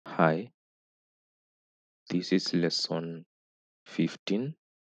Hi, this is lesson 15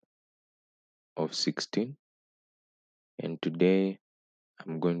 of 16, and today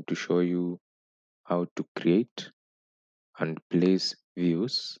I'm going to show you how to create and place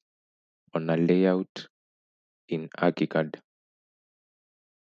views on a layout in ArchiCAD.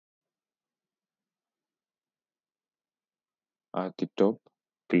 At the top,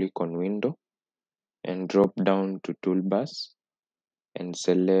 click on Window and drop down to Toolbars and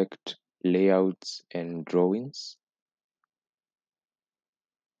select Layouts and Drawings.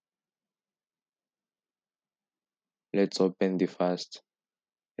 Let's open the first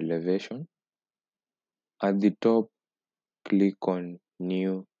elevation. At the top, click on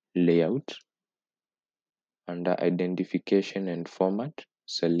New Layout. Under Identification and Format,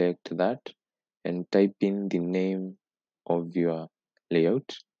 select that and type in the name of your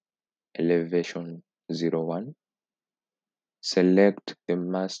layout, Elevation 01. Select the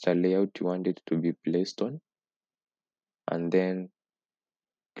master layout you want it to be placed on, and then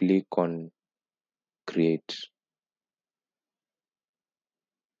click on Create.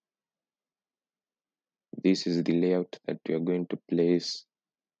 This is the layout that we are going to place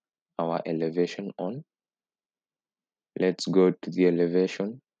our elevation on. Let's go to the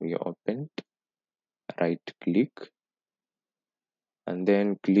elevation we opened, right click, and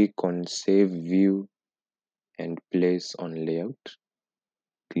then click on Save View and Place on Layout.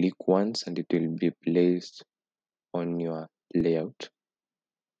 Click once and it will be placed on your layout.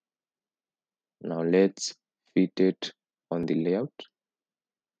 Now let's fit it on the layout.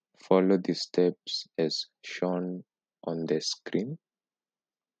 Follow the steps as shown on the screen.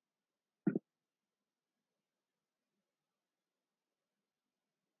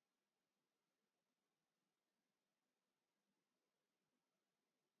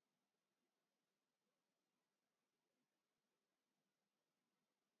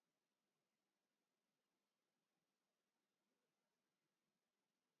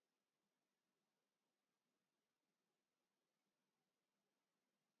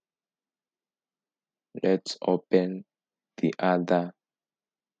 Let's open the other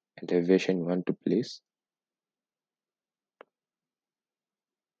elevation you want to place.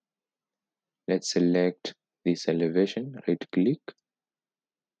 Let's select this elevation, right click.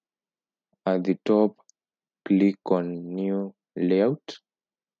 At the top, click on New Layout.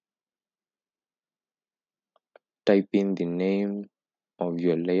 Type in the name of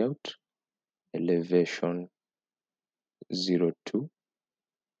your layout, Elevation 02,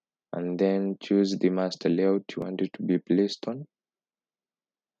 and then choose the master layout you want it to be placed on,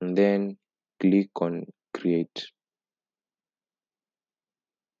 and then click on Create.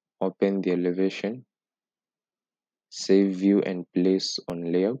 Open the elevation, save view and place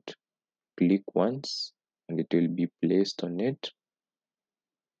on layout. Click once and it will be placed on it.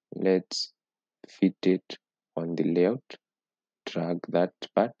 Let's fit it on the layout. Drag that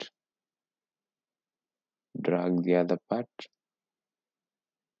part, drag the other part.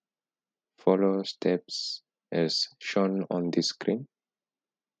 Follow steps as shown on the screen.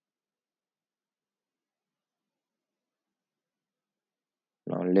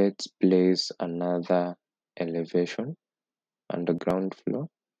 Now let's place another elevation on the ground floor.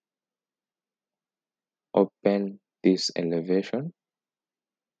 Open this elevation.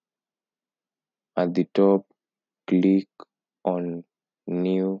 At the top, click on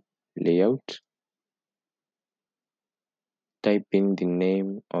New Layout. Type in the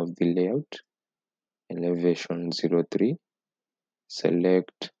name of the layout, Elevation 03.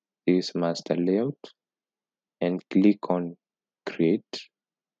 Select this master layout and click on Create.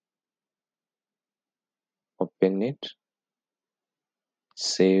 Open it.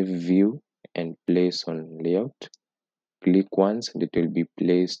 Save view and place on layout. Click once and it will be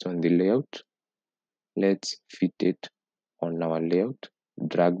placed on the layout. Let's fit it on our layout.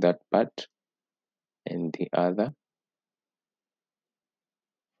 Drag that part and the other.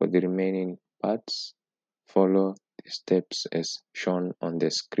 For the remaining parts, follow the steps as shown on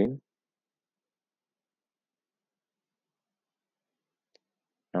the screen.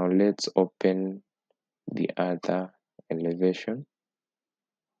 Now let's open the other elevation.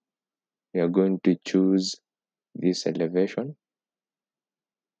 We are going to choose this elevation.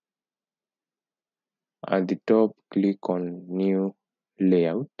 At the top, click on New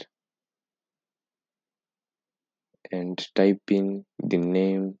Layout and type in the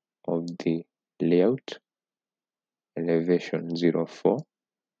name of the layout, Elevation 04.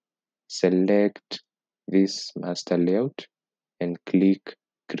 Select this master layout and click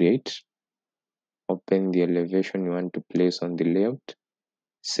Create. Open the elevation you want to place on the layout.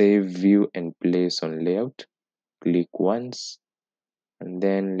 Save view and place on layout. Click once and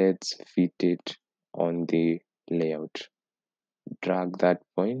then let's fit it on the layout. Drag that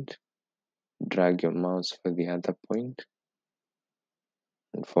point, drag your mouse for the other point,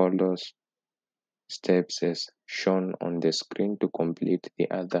 and follow steps as shown on the screen to complete the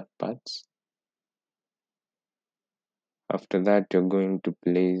other parts. After that, you're going to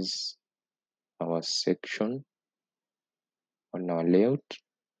place our section on our layout.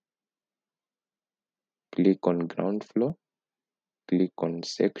 Click on ground floor, click on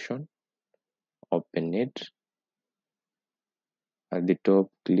section, open it. At the top,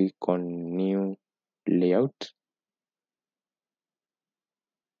 click on new layout.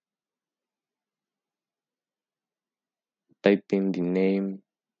 Type in the name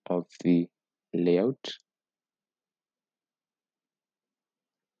of the layout.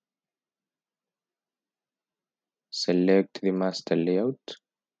 Select the master layout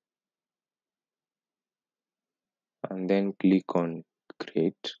and then click on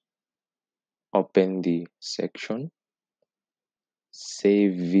create. Open the section,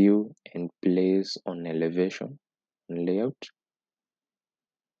 save view and place on elevation and layout.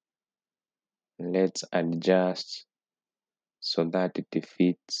 Let's adjust so that it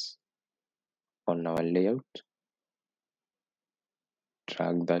fits on our layout.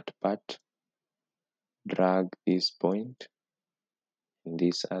 Drag that part, drag this point and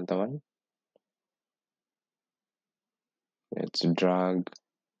this other one. Let's drag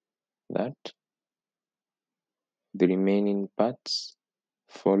that. The remaining parts,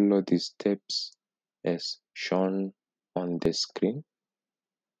 follow the steps as shown on the screen.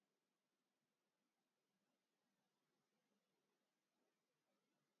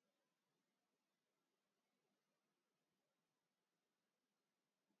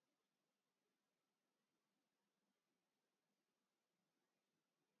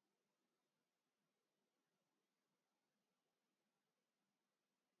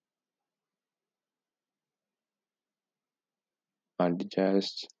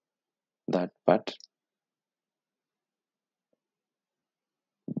 Adjust that part,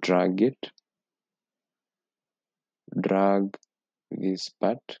 drag it, drag this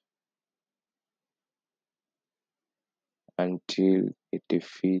part until it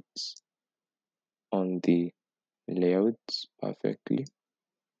fits on the layouts perfectly.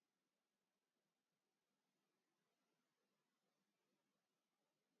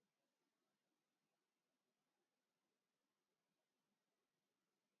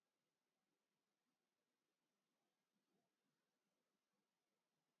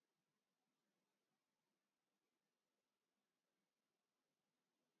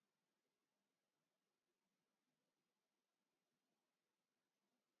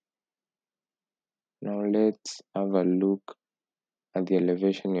 Now let's have a look at the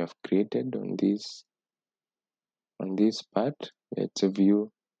elevation you have created on this part. Let's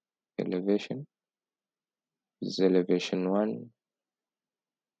view elevation. This is elevation 1,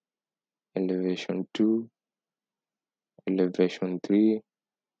 elevation 2, elevation 3,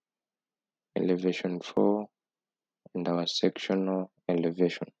 elevation 4, and our sectional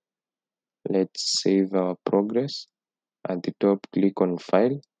elevation. Let's save our progress. At the top, click on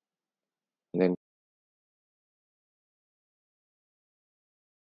File, then